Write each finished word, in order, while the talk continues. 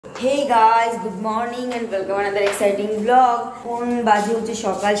Hey guys, good morning and welcome another exciting vlog. কোন বাজে হচ্ছে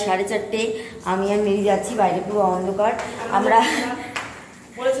সকাল 4:30। আমি আর মেরি যাচ্ছি বাইরে, পুরো অন্ধকার। আমরা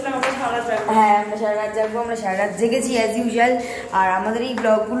বলেছিলাম আমরা সারা রাত জাগবো। হ্যাঁ, আমরা সারা রাত জাগবো। আমরা সারা রাত জেগেছি অ্যাজ ইউজুয়াল। আর আমাদের এই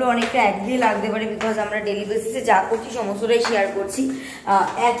ব্লগগুলো অনেকটা একদিন লাগতে পারে, বিকজ আমরা ডেলি বেসিসে যা করছি সমস্তটাই শেয়ার করছি।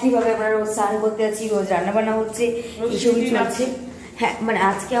 একইভাবে আমরা রোজ স্নান করতে যাচ্ছি, রোজ রান্নাবান্না হচ্ছে, এইসবই চলছে। হ্যাঁ, মানে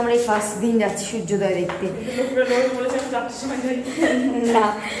আজকে আমরা এই ফার্স্ট দিন যাচ্ছি সূর্যোদয় দেখতে। না,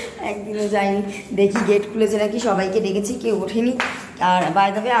 একদিনও যাইনি। দেখি গেট খুলেছে নাকি, সবাইকে ডেকেছি, কেউ ওঠেনি। আর বাই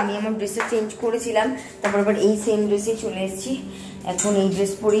দ্য ওয়ে আমি আমার ড্রেসটা চেঞ্জ করেছিলাম, তারপর আবার এই সেম ড্রেসে চলে এসেছি। এখন এই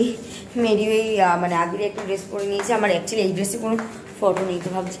ড্রেস পরেই মেরি ওই মানে আগের একটা ড্রেস পরে নিয়েছি। আমার অ্যাকচুয়ালি এই ড্রেসে কোনো ফটো নেই, তো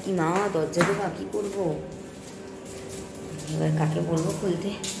ভাবছি কি মা দরজা দেবো, কী করবো এবার, কাকে বলবো খুলতে,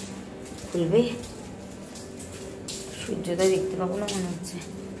 খুলবে সূর্যোদয় দেখতে পাবো না মনে হচ্ছে।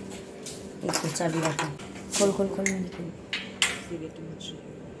 একটু চাবি রাখো, খোল খোল খোল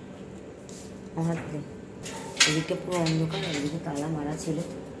আমার এদিকটা পুরো অন্ধকার, এদিকে তালা মারা ছিল,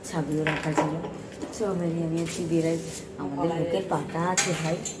 ছাবিও রাখা ছিল। সবাই আমি আছি বেড়াই। আমাদের লোকের পাটা আছে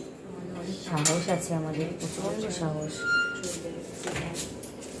ভাই, সাহস আছে আমাদের, প্রচন্ড সাহস।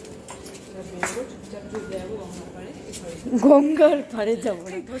 গঙ্গার পাড়ে যাবো,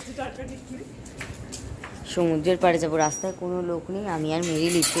 সমুদ্রের পাড়ে যাবো, রাস্তায় কোনো লোক নেই, আমি আর মেরি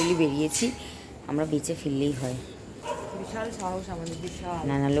লিটারেলি বেরিয়েছি, আমরা বেঁচে ফিরলেই হয়। বিশাল সাহস আমাদের, বিশাল।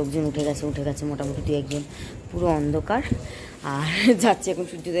 না না, লোকজন উঠে গেছে মোটামুটি 2-1 জন। পুরো অন্ধকার আর যাচ্ছে এখন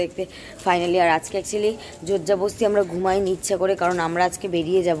সূর্যোদয় দেখতে ফাইনালি। আর আজকে অ্যাকচুয়ালি জোরজাবস্তি আমরা ঘুমাইনি ইচ্ছা করে, কারণ আমরা আজকে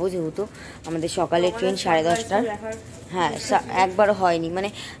বেরিয়ে যাব, যেহেতু আমাদের সকালে ট্রেন 10:30টার। হ্যাঁ, একবারও হয়নি, মানে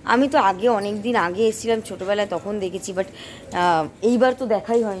আমি তো আগে অনেক দিন আগে এসেছিলাম ছোটোবেলায়, তখন দেখেছি, বাট এইবার তো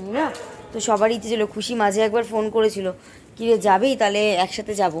দেখাই হয়নি না। তো সবারই ইচ্ছে ছিল, খুশি মাঝে একবার ফোন করেছিল, কিরে যাবেই তাহলে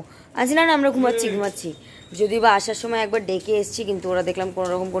একসাথে যাবো। আজ না আমরা ঘুমাচ্ছি। যদিও বা আসার সময় একবার ডেকে এসেছি, কিন্তু ওরা দেখলাম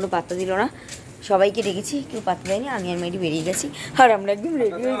কোনোরকম কোনো পাত্তা দিল না। সবাইকে ডেকেছি, কেউ পাত্তা দেয়নি। আমি আর মেয়েটি বেরিয়ে গেছি, আর আমরা একদম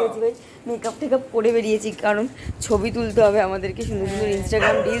রেডি হয়ে গেছি ভাই, মেকআপ টেকআপ করে বেরিয়েছি, কারণ ছবি তুলতে হবে আমাদেরকে, সুন্দর সুন্দর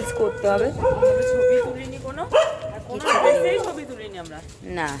ইনস্টাগ্রাম রিলস করতে হবে। ছবি তুলিনি কোনো, ছবি তুলিনি আমরা,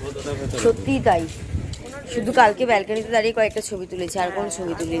 না সত্যিই তাই। শুধু কালকে ব্যালকনিতে দাঁড়িয়ে কয়েকটা ছবি তুলেছি, আর কোনো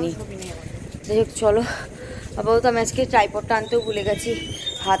ছবি তুলিনি। যাই হোক চলো, আপাতত আমি আজকে ট্রাইপডটা আনতেও ভুলে গেছি,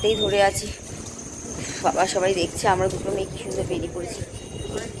 হাতেই ধরে আছি। বাবা সবাই দেখছে আমরা দুটো মেয়ে কি সুন্দর বেরিয়ে পড়েছি,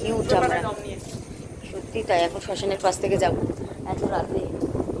 কিউট আমরা, সত্যি তাই। এখন শ্মশানের পাশ থেকে যাবো এত রাতে।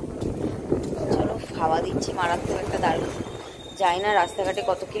 চলো, হাওয়া দিচ্ছি মারাত্মক একটা দারুণ। যাই না রাস্তাঘাটে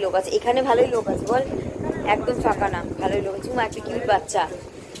কত কি লোক আছে, এখানে ভালোই লোক আছে বল, একদম ফাঁকা না, ভালোই লোক আছে। একটা কিউট বাচ্চা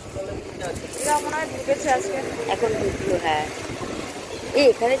এখন ঢুকলো। হ্যাঁ,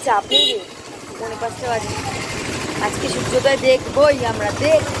 এখানে চাপ নেই রে, 5:45 বাজে। আজকে সূর্যোদয় দেখবোই আমরা,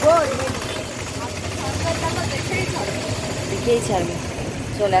 দেখেই ছাড়বে।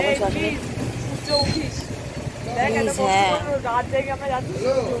 চলো এখন শ্মশানে। হ্যাঁ,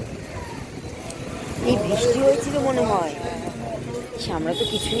 এই বৃষ্টি হয়েছিল মনে হয়, আমরা তো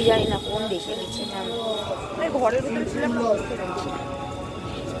কিছুই জানি না কোন দেশে গেছি। ঘরের ভিতরে ছিলাম।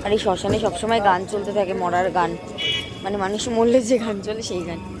 আর এই শ্মশানে সবসময় গান চলতে থাকে, মরার গান, মানে মানুষ মরলে যে গান চলে সেই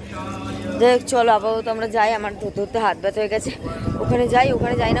গান। যাই হোক চলো, আপাতত আমরা যাই, আমার ধরতে ধরতে হাত ব্যথা হয়ে গেছে। ওখানে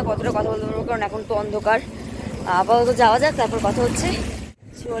যাই না, কতটা কথা বলতে পারবো, কারণ এখন তো অন্ধকার। আপাতত যাওয়া যাক, তারপর কথা হচ্ছে।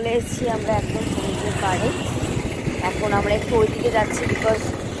 চলে এসেছি আমরা একদম সমুদ্রের পাড়ে। এখন আমরা একটু ওইদিকে যাচ্ছি, বিকজ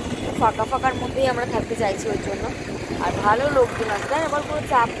ফাঁকার মধ্যেই আমরা থাকতে চাইছি, ওই জন্য। আর ভালো লোকজন আসবে, আবার কোনো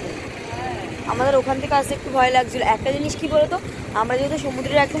চাপ নেই। আমাদের ওখান থেকে আসতে একটু ভয় লাগছিল। একটা জিনিস কি বলতো, আমরা যেহেতু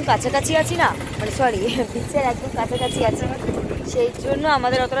সমুদ্রের একদম কাছাকাছি আছি না, মানে সরি বিচের একদম কাছাকাছি আছি, সেই জন্য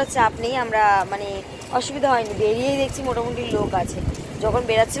আমাদের অতটা চাপ নেই, আমরা মানে অসুবিধা হয়নি। বেরিয়েই দেখছি মোটামুটি লোক আছে। যখন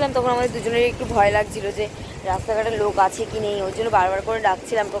বেরাচ্ছিলাম তখন আমাদের দুজনের একটু ভয় লাগছিল যে রাস্তাঘাটে লোক আছে কি নেই, ওই জন্য বারবার করে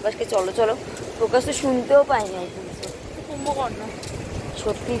ডাকছিলাম প্রকাশকে, চলো। প্রকাশ তো শুনতেও পাইনি, কুম্ভকর্ণ,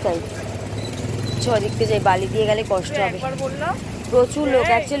 সত্যিই তাই। দেখতে যাই, বালি দিয়ে গেলে কষ্ট হবে, প্রচুর লোক।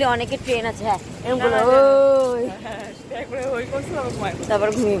 অ্যাকচুয়ালি অনেকের ট্রেন আছে। হ্যাঁ, এরকম বলো, তারপর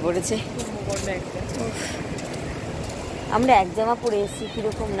ঘুমিয়ে পড়েছে। আমরা এক জামা পরে এসেছি,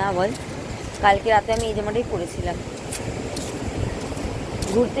 কিরকম না বল? কালকে রাতে আমি এই জামাটাই পরেছিলাম।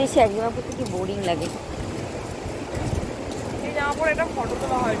 ঘুরতে এসে এক জামা পরতে কি বোরিং লাগে।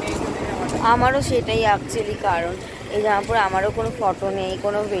 আমারও সেটাই অ্যাকচুয়ালি কারণ, এই জামা পরে আমারও কোনো ফটো নেই,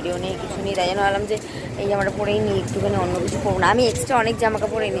 কোনো ভিডিও নেই, কিছু নেই। তাই জন্য ভাবলাম যে এই জামাটা পরেই নিই, একটুখানি অন্য কিছু পরবো না। আমি এক্সট্রা অনেক জামা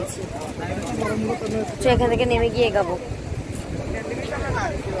কাপড় এনেছি, তো এখান থেকে নেমে গিয়ে এগাবো।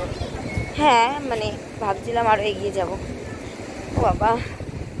 হ্যাঁ, মানে ভাবছিলাম আরও এগিয়ে যাব। ও বাবা,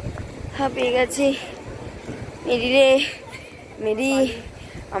 পেয়ে গেছি মেরি।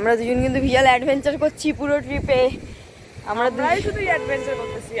 আমরা দুজন কিন্তু বিশাল অ্যাডভেঞ্চার করছি পুরো ট্রিপে। আমরাই শুধু অ্যাডভেঞ্চার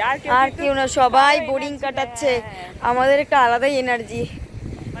করতেছি, আর কেউ না, সবাই বোরিং কাটাচ্ছে। আমাদের একটা আলাদাই এনার্জি,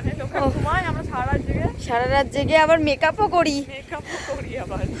 মানে লোকে ঘুমায়, আমরা সারা রাত জেগে আবার মেকআপও করি,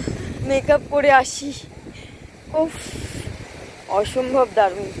 মেকআপ করে আসি। উফ, অসম্ভব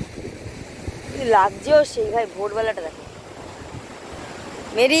দারুণ লাগছেও সেই ভাই। ভোরবেলাটা দেখো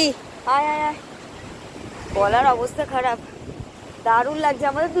মেরি, আয় আয় আয়, বলার অবস্থা খারাপ। দারুণ লাগছে,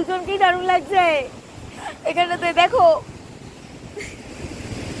 আমাদের দুজনকেই দারুণ লাগছে এখানটাতে। দেখো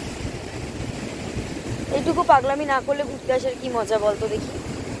এইটুকু পাগলামি না করলে ঘুরতে আসার কি মজা বলতো দেখি।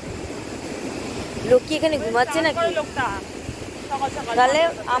 লোক কি এখানে ঘুমাচ্ছে নাকি? তাহলে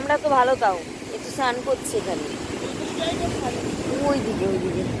আমরা তো ভালো, তাও একটু স্নান করছে এখানে। ওইদিকে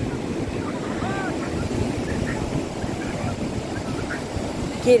ওইদিকে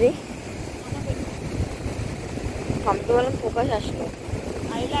কে রে? আমি তো বললাম প্রকাশ আসলো।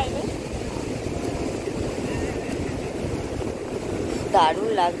 দারুণ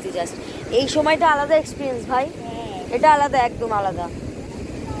লাগছে জাস্ট, এই সময়টা আলাদা এক্সপিরিয়েন্স ভাই। এটা আলাদা, একদম আলাদা।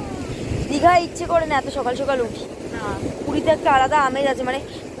 দীঘায় ইচ্ছে করে না এত সকাল সকাল উঠি, পুরীতে একটা আলাদা আমেজ আছে, মানে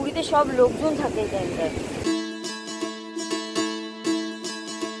পুরীতে সব লোকজন থাকে এই টাইমটায়।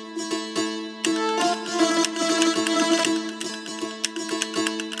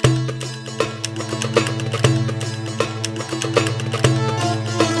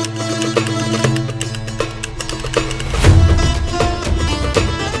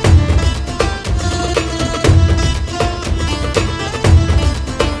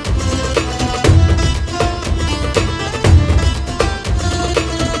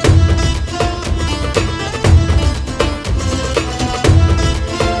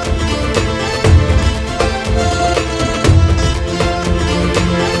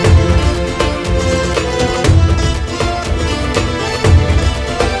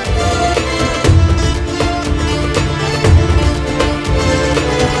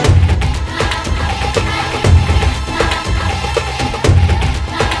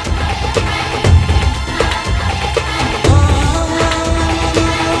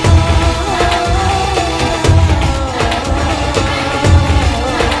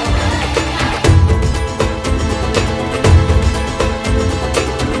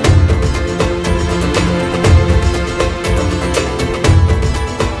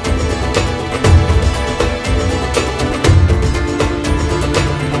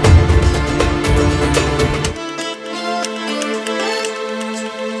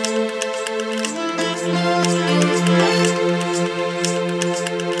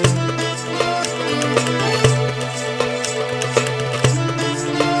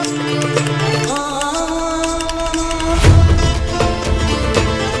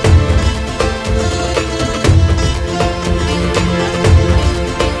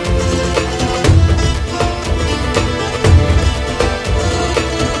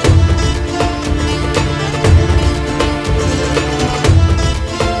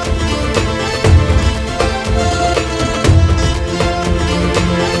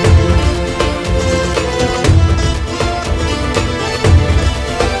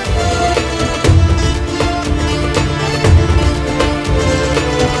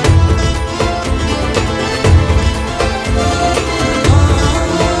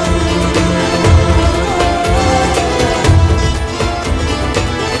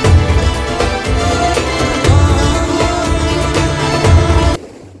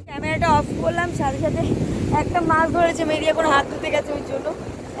 একটা মাছ ধরেছে মেরি, এখন হাত ধুতে গেছে ওই জন্য।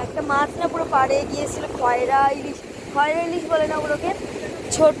 একটা মাছ না পুরো পাড়ে গিয়েছিল, খয়রা ইলিশ, খয়রা ইলিশ বলে না ওগুলোকে,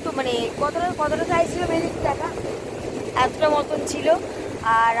 ছোট্ট মানে কতটা সাইজ ছিল মেরি দেখা, এতটা মতন ছিল।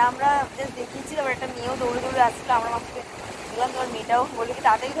 আর আমরা জাস্ট দেখিয়েছিলাম, একটা মেয়েও দৌড়ে দৌড়ে আসছিলো, আমরা মাছকে দেখলাম। তোমার মেয়েটাও বলে কি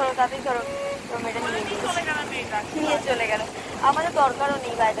তাড়াতাড়ি ধরো তাড়াতাড়ি ধরো, তোর মেয়েটা নিয়ে চলে গেল। আমাদের দরকারও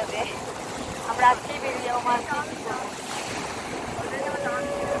নেই বাইরেতে, আমরা আজকেই বেরিয়ে যাবো মাছ।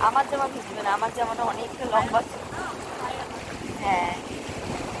 আমার জামা ভিজবে না, আমার জামাটা অনেকটা লম্বা ছিল। হ্যাঁ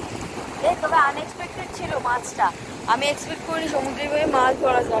এই তবে আনএক্সপেক্টেড ছিল মাছটা, আমি এক্সপেক্ট করিনি সমুদ্রে গিয়ে মাছ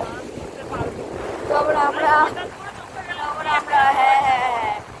ধরা যায়। তারপরে আমরা হ্যাঁ হ্যাঁ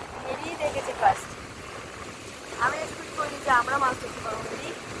হ্যাঁ এড়িয়ে দেখেছি ফার্স্ট, আমি এক্সপেক্ট করিনি যে আমরা মাছ ধরতে পারবো।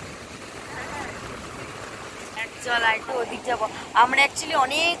 চল একটু ওদিক যাবো। আমরা অ্যাকচুয়ালি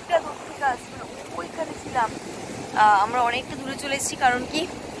অনেকটা দূর থেকে আসছিলাম, ওইখানে ছিলাম। আমরা অনেকটা দূরে চলে এসেছি, কারণ কি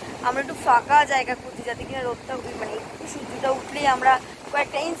আমরা একটু ফাঁকা জায়গা খুঁজছি, যাতে কিনা রোদটা মানে একটু সূর্যটা উঠলেই আমরা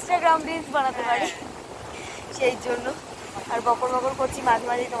কয়েকটা ইনস্টাগ্রাম রিলস বানাতে পারি, সেই জন্য। আর বকর বকর করছি মাঝে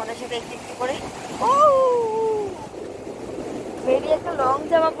মাঝে তোমাদের সাথে একটু একটু করে। ও বেরিয়ে একটা লং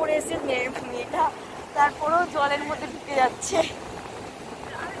জামা পরে এসে মেয়েটা, তারপরেও জলের মধ্যে ঢুকে যাচ্ছে।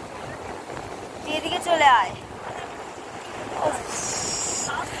 এদিকে চলে আয়,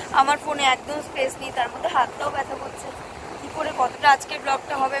 আমার ফোনে একদম স্পেস নেই, তার মধ্যে হাতটাও ব্যথা করছে। কি করে কতটা আজকের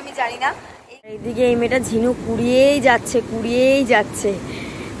ব্লগটা হবে আমি জানি না। এইদিকে এই মেয়েটা ঝিনুক কুড়িয়েই যাচ্ছে।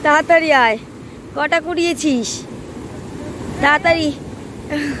 তাড়াতাড়ি আয়, কটা কুড়িয়েছিস? তাড়াতাড়ি,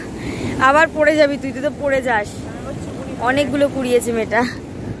 আবার পড়ে যাবি তুই, তো পড়ে যাস। অনেকগুলো কুড়িয়েছে মেয়েটা।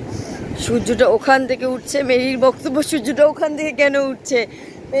 সূর্যটা ওখান থেকে উঠছে, মেরির বক্তব্য সূর্যটা ওখান থেকে কেন উঠছে?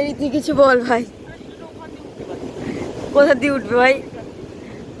 মেরি তুই কিছু বল ভাই। কোথা দিয়ে উঠবে ভাই?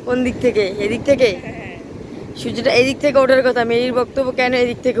 কোন দিক থেকে? এদিক থেকে? সূর্যটা এদিক থেকে ওঠার কথা, মেরির বক্তব্য কেন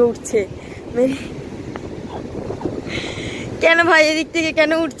এদিক থেকে উঠছে? মেরি কেন ভাই এদিক থেকে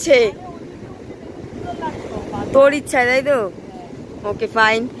কেন উঠছে? তোর ইচ্ছা তাই তো? ওকে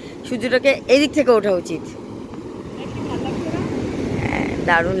ফাইন, সূর্যটাকে এদিক থেকে ওঠা উচিত।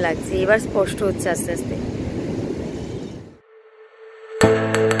 দারুণ লাগছে, এবার স্পষ্ট হচ্ছে আস্তে আস্তে।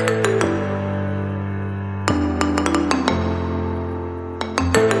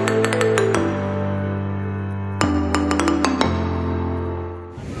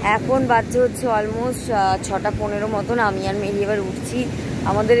 এখন বাজছে হচ্ছে অলমোস্ট 6:15 মতন। আমি আর মেরি এবার উঠছি।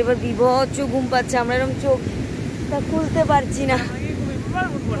 আমাদের এবার বিভৎস ঘুম পাচ্ছে, আমরা এরকম চোখটা খুলতে পারছি না।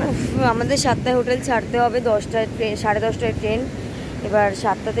 আমাদের 7টায় হোটেল ছাড়তে হবে, 10টায় ট্রেন, 10:30টায় ট্রেন। এবার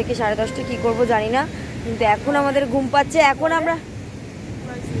 7টা থেকে 10:30 কী করবো জানি না, কিন্তু এখন আমাদের ঘুম পাচ্ছে। এখন আমরা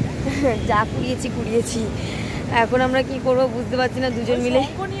যা কুড়িয়েছি, এখন আমরা কি করবো বুঝতে পারছি না দুজন মিলে।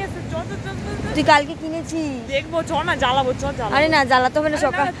 তুই কালকে কিনেছি, দেখবো চ না, জ্বালাবো চ। আরে না জ্বালাতে হবে না,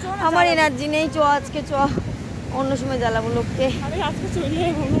 সকাল আমার এনার্জি নেই। আজকে অন্য সময় জ্বালাবো লোককে,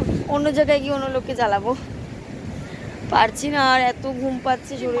 অন্য জায়গায় গিয়ে অন্য লোককে জ্বালাবো। পারছি না আর, এত ঘুম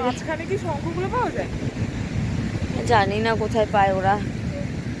পাচ্ছে শরীরে। মাঝখানে কি শঙ্খগুলো পাওয়া যায়? জানি না কোথায় পায় ওরা।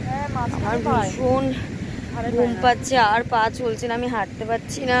 আমার ভীষণ ঘুম পাচ্ছে আর পা চলছে না, আমি হাঁটতে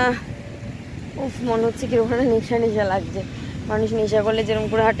পারছি না। উফ, মনে হচ্ছে কি ওখানে নেশা লাগছে। মানুষ নেশা করলে যেরকম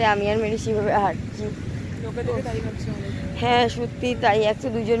করে হাঁটে, আমি আর মেরি সেভাবে হাঁটছি। হ্যাঁ সত্যি তাই,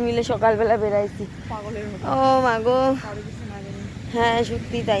 102 জন মিলে সকালবেলা বেরাইছি। ও মাগো, হ্যাঁ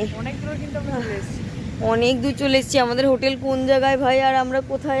সত্যি তাই, অনেক দূর চলে এসেছি। আমাদের হোটেল কোন জায়গায় ভাই, আর আমরা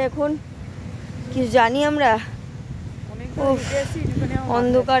কোথায় এখন কিছু জানি আমরা?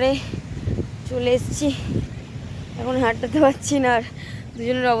 অন্ধকারে চলে এসেছি, এখন হাঁটতে পারছি না। আর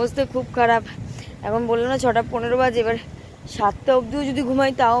দুজনের অবস্থা খুব খারাপ। এখন বললো না 6:15 বাজে, এবার 7টা অবধিও যদি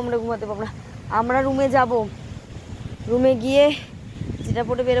ঘুমাই তাও আমরা ঘুমাতে পারবো না। আমরা রুমে যাব, রুমে গিয়ে যেটা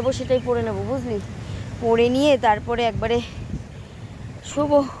পরে বেরোবো সেটাই পরে নেবো, বুঝলি? পরে নিয়ে তারপরে একবারে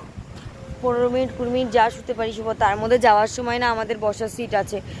শোবো। 15 মিনিট 20 মিনিট যা শুতে পারি শোবো। তার মধ্যে যাওয়ার সময় না আমাদের বসার সিট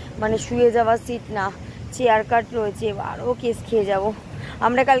আছে, মানে শুয়ে যাওয়ার সিট না, চেয়ার কাট রয়েছে। আরও কেস খেয়ে যাব।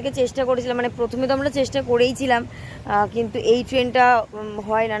 আমরা কালকে চেষ্টা করেছিলাম, মানে প্রথমে তো আমরা চেষ্টা করেইছিলাম, কিন্তু এই ট্রেনটা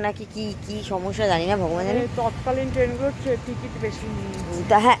হয় না নাকি কি সমস্যা জানি না, ভগবান জানে। তৎকালীন ট্রেনগুলোর টিকিট বেশি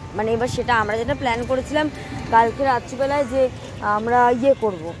তা হ্যাঁ, মানে এবার সেটা আমরা যেটা প্ল্যান করেছিলাম কালকে রাত্রিবেলায়, যে আমরা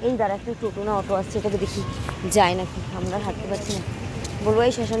করবো। এই দাঁড়া, একটা টোটো না অটো আসছে, এটাকে দেখি যায় নাকি। আমরা হাঁটতে পারছি না, বলবো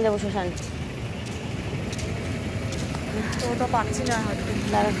এই শ্মশান যাবো, শ্মশান। ওটা পাচ্ছি না হাঁটতে।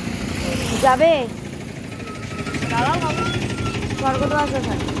 দাঁড়া, যাবে দাঁড়াও বাবু, স্বর্গদ্বার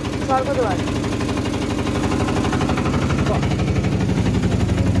শ্মশান, স্বর্গদ্বার।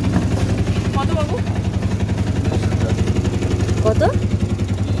 কত বাবু? কত?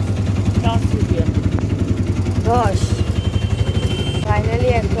 10। ফাইনালি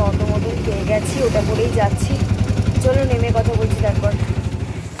একটা অটো মতন পেয়ে গেছি, ওটা করেই যাচ্ছি। চলো নেমে কথা বলছি তারপর।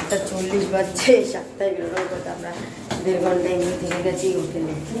 8:40 বাজছে, 7টায় বেরোনোর কথা। আমরা 1.5 ঘন্টা এমনি থেকে গেছি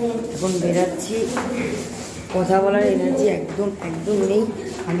হোটেলে, এখন বেরাচ্ছি। কথা বলার এনার্জি একদম নেই।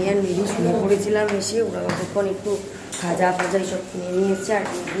 আমি আর মেরি শুনে পড়েছিলাম এসে, ওরা ততক্ষণ একটু খাজা এইসব কিনে নিয়ে এসছে, আর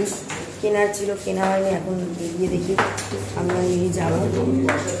কেনার ছিল, কেনা হয়নি। এখন বেরিয়ে দেখি আমরা মেরি যাবো।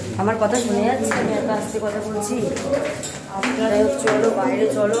 আমার কথা শুনে যাচ্ছে? আমি এত আস্তে কথা বলছি। আপনারা চলো বাইরে,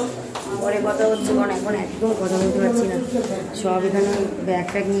 চলো পরে কথা হচ্ছে, কারণ এখন একদম কথা বলতে পারছি না। সব এখানে ব্যাগ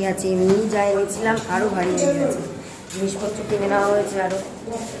ট্যাগ নিয়ে আছে, এমনি যা এনেছিলাম আরও ভারী হয়ে গেছে, জিনিসপত্র কিনে নেওয়া হয়েছে আরও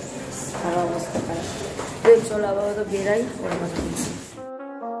অবস্থা খারাপ। চলো আবার তো বেরাই, পরে কথা বলছি।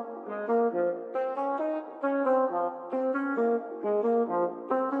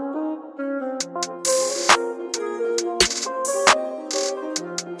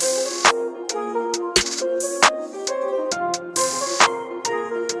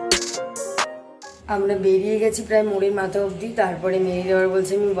 আমরা বেরিয়ে গেছি প্রায় মোড়ের মাথা অবধি। তারপরে মেরি আবার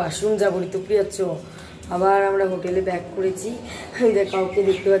বলছে আমি ওয়াশরুম যাবো, তো যাচ্ছ। আবার আমরা হোটেলে ব্যাক করেছি, কাউকে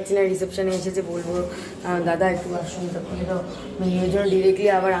দেখতে পাচ্ছি না। রিসেপশনে এসেছে, বলবো দাদা একটু ওয়াশরুমটা খুলে দাও। মেয়ের জন্য ডিরেক্টলি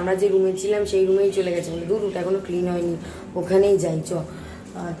আবার আমরা যে রুমে ছিলাম সেই রুমেই চলে গেছে। বলে দূর, ওটা এখনও ক্লিন হয়নি, ওখানেই যাই চ।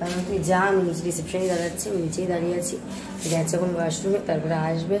 তার তুই যা, আমি নিচে রিসেপশনে দাঁড়াচ্ছি, আমি নিচেই দাঁড়িয়ে আছি, গেছে এখন ওয়াশরুমে, তারপরে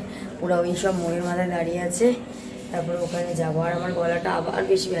আসবে। ওরা ওই সব মোড়ের মাথায় দাঁড়িয়ে আছে, তারপরে ওখানে যাবো। আর আমার গলাটা আবার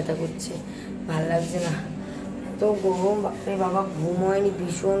বেশি ব্যথা করছে, ভালো লাগছে না, এত গরম, বাপরে বাবা, ঘুম হয়নি,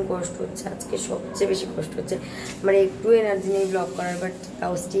 ভীষণ কষ্ট হচ্ছে আজকে, সবচেয়ে বেশি কষ্ট হচ্ছে। আমার একটু এনার্জি নেই ব্লগ করার, বাট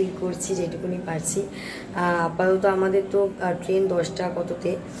তাও স্টিল করছি যেটুকুনি পারছি। আপাতত আমাদের তো ট্রেন 10টা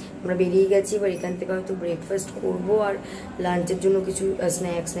কততে, আমরা বেরিয়ে গেছি। এবার এখান থেকে হয়তো ব্রেকফাস্ট করবো, আর লাঞ্চের জন্য কিছু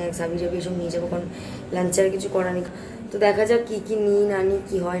স্ন্যাক্স হাবি জাবি এসব নিয়ে যাবো, কারণ লাঞ্চে আর কিছু করা নেই। তো দেখা যাক কী কী নিই না নিই,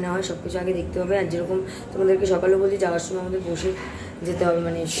 কী হয় না হয়, সব কিছু আগে দেখতে হবে। আর যেরকম তোমাদেরকে সকালে বলছি, যাওয়ার সময় আমাদের বসে যেতে হবে,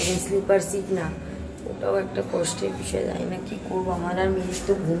 মানে সেখানে স্লিপার সিট না, ওটাও একটা কষ্টের বিষয়, যায় না কী করবো। আমার আর মেয়ের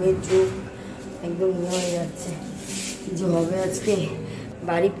তো ঘুমের চোখ একদম ইয়ে হয়ে যাচ্ছে, কী যে হবে আজকে।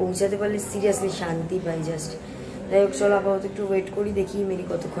 বাড়ি পৌঁছাতে পারলে সিরিয়াসলি শান্তি পাই জাস্ট। যাই হোক, চলো আপাতত একটু ওয়েট করি, দেখি মেরি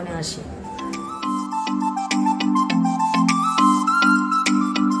কতক্ষণে আসে।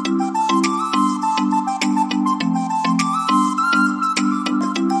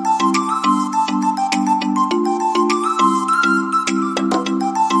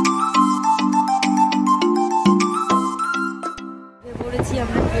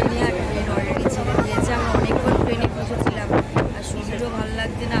 আমরা ট্রেনে, আর ট্রেন অলরেডি ছেড়ে দিয়েছে। আমরা অনেকক্ষণ ট্রেনে বসেছিলাম, আর শরীরও ভালো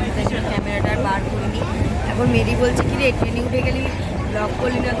লাগছে না, আমি তাই জন্য ক্যামেরাটা আর বার করিনি। এখন মেরি বলছে কি রে, ট্রেনে উঠে গেলি ব্লগ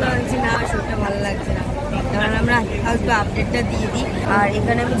করলি না, তো বলছি না, শরীরটা ভালো লাগছে না, কারণ আমরা একটু আপডেটটা দিয়ে দিই। আর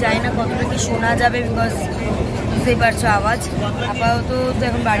এখানে আমি জানি না কতটা কি শোনা যাবে, বিকজ বুঝতেই পারছো আওয়াজ। আপাতত তো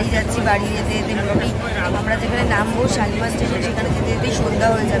এখন বাড়ি যাচ্ছি, বাড়ি যেতে যেতে মোটামুটি আমরা যেখানে নামবো শালিমার স্টেশন, সেখানে যেতে যেতেই সন্ধ্যা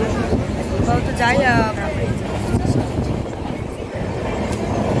হয়ে যাবে। আপাতত যাই,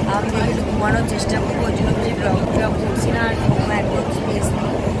 আমি দেখে একটু ঘুমানোর চেষ্টা করবো, ওই জন্য কিছু ব্লগ করছি না, আর ঘুমা একদম স্পেস নেই।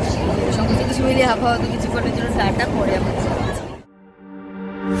 সমস্ত কিছু মিলিয়ে আপাতত কিছুক্ষণের জন্য টাটা, পরে আমরা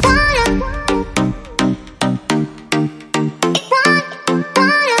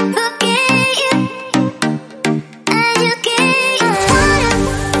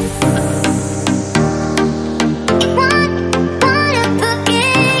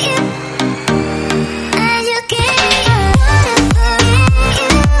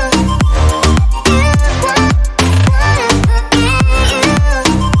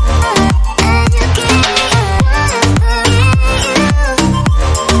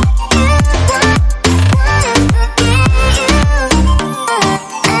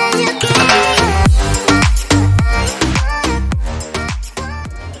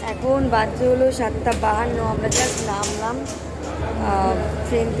বাজে হলো 7:52। আমরা জাস্ট নামলাম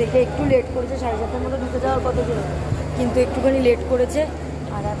ট্রেন থেকে, একটু লেট করেছে, 7:30টার মতো ঢুকে যাওয়ার কথা ছিল, কিন্তু একটুখানি লেট করেছে।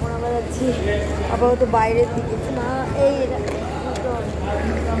 আর এখন আমরা যাচ্ছি আপাতত বাইরের দিকে, না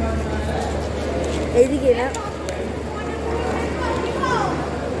এইদিকে না,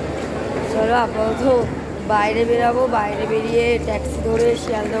 চলো আপাতত বাইরে বেরাবো, বাইরে বেরিয়ে ট্যাক্সি ধরে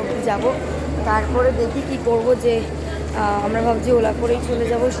শিয়ালদা অবধি যাবো, তারপরে দেখি কি করব। যে আমরা ভাবছি ওলা করেই চলে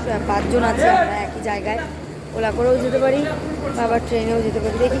যাবো, 5 জন আছে আমরা একই জায়গায়, ওলা করেও যেতে পারি, আবার ট্রেনেও যেতে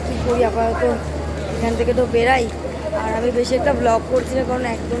পারি, দেখি কী করি। আপাতত এখান থেকে তো বেরাই। আর আমি বেশি একটা ব্লগ করছি না, কারণ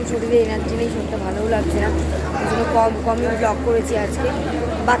একদম শরীরে এনার্জি নেই, শরীরটা ভালোও লাগছে না, ওই জন্য কমই ব্লগ করেছি আজকে।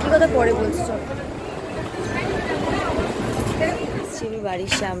 বাকি কথা পরে বলছি, চলো। আমি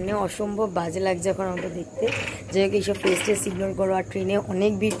বাড়ির সামনে, অসম্ভব বাজে লাগছে এখন আমাকে দেখতে। যাই হোক, এইসব ফেস ইগনোর করো। আর ট্রেনে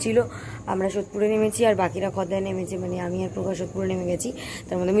অনেক ভিড় ছিল, আমরা সোদপুরে নেমেছি, আর বাকিরা খদায় নেমেছে, মানে আমি আর প্রকাশ সোদপুরে নেমে গেছি।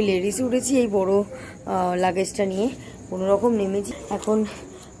 তার মধ্যে আমি লেডিসে উঠেছি, এই বড় লাগেজটা নিয়ে কোনো রকম নেমেছি। এখন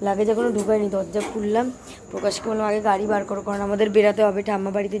লাগেজ এখনও ঢুকায়নি, দরজা খুললাম, প্রকাশকে বললাম আগে গাড়ি বার করো, কারণ আমাদের বেরাতে হবে,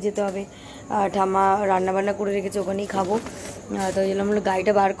 ঠাম্মা বাড়িতে যেতে হবে, ঠাম্মা রান্নাবান্না করে রেখেছে, ওখানেই খাবো। তাই জন্য আমরা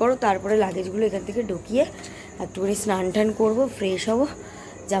গাড়িটা বার করো, তারপরে লাগেজগুলো এখান থেকে ঢুকিয়ে একটুখানি স্নান টান করবো, ফ্রেশ হবো,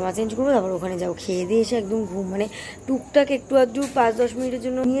 জামা চেঞ্জ করবো, তারপর ওখানে যাবো। খেয়ে দিয়ে এসে একদম ঘুম, মানে টুকটাক একটু আধটু 5-10 মিনিটের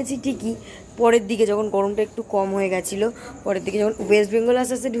জন্য নিয়েছি ঠিকই। পরের দিকে যখন গরমটা একটু কম হয়ে গেছিলো, পরের দিকে যখন ওয়েস্ট বেঙ্গল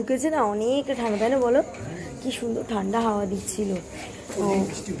আস্তে আস্তে ঢুকেছে না, অনেক ঠান্ডা, তাই না বলো? কি সুন্দর ঠান্ডা হাওয়া দিচ্ছিল।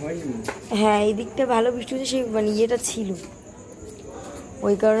 হ্যাঁ, এই দিকটা ভালো বৃষ্টি হচ্ছে, সেই মানে ইয়েটা ছিল,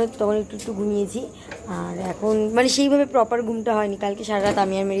 ওই কারণে তখন একটু একটু ঘুমিয়েছি। আর এখন মানে সেইভাবে প্রপার ঘুমটা হয়নি, কালকে সারা রাত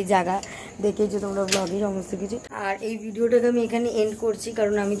আমি আর মেরি জাগা, দেখেছো তোমরা ব্লগে সমস্ত কিছু। আর এই ভিডিওটাকে আমি এখানে এন্ড করছি,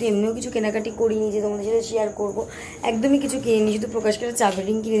 কারণ আমি তো এমনিও কিছু কেনাকাটি করিনি যে তোমাদের সাথে শেয়ার করবো, একদমই কিছু কিনিনি, শুধু প্রকাশকে একটা চাপের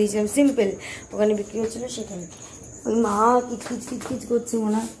রিং কিনে দিয়েছিলাম, সিম্পল, ওখানে বিক্রি হচ্ছিলো সেখানে। ওই মা কিচকিচ করছে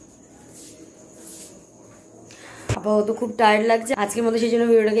মনে হয়। আপাতত খুব টায়ার্ড লাগছে আজকের মতো, সেই জন্য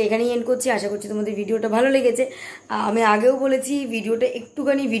ভিডিওটাকে এখানেই এন্ড করছি। আশা করছি তোমাদের ভিডিওটা ভালো লেগেছে। আমি আগেও বলেছি ভিডিওগুলো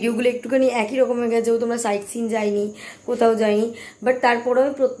একটুখানি একই রকমের গেছে, তোমরা সাইট সিন যাইনি, কোথাও যাইনি, বাট তারপরেও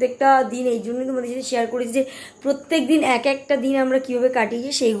আমি প্রত্যেকটা দিন এই জন্যই তোমাদের সাথে শেয়ার করেছি যে প্রত্যেক দিন একটা দিন আমরা কিভাবে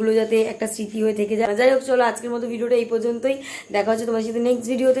কাটিয়েছি সেইগুলো যাতে একটা স্মৃতি হয়ে থেকে যায়। যাই হোক, চলো আজকের মতো ভিডিওটা এই পর্যন্তই। দেখা হচ্ছে তোমাদের সাথে নেক্সট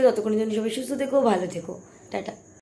ভিডিওতে। ততক্ষণের জন্য সবাই সুস্থ থেকো, ভালো থেকো, টাটা।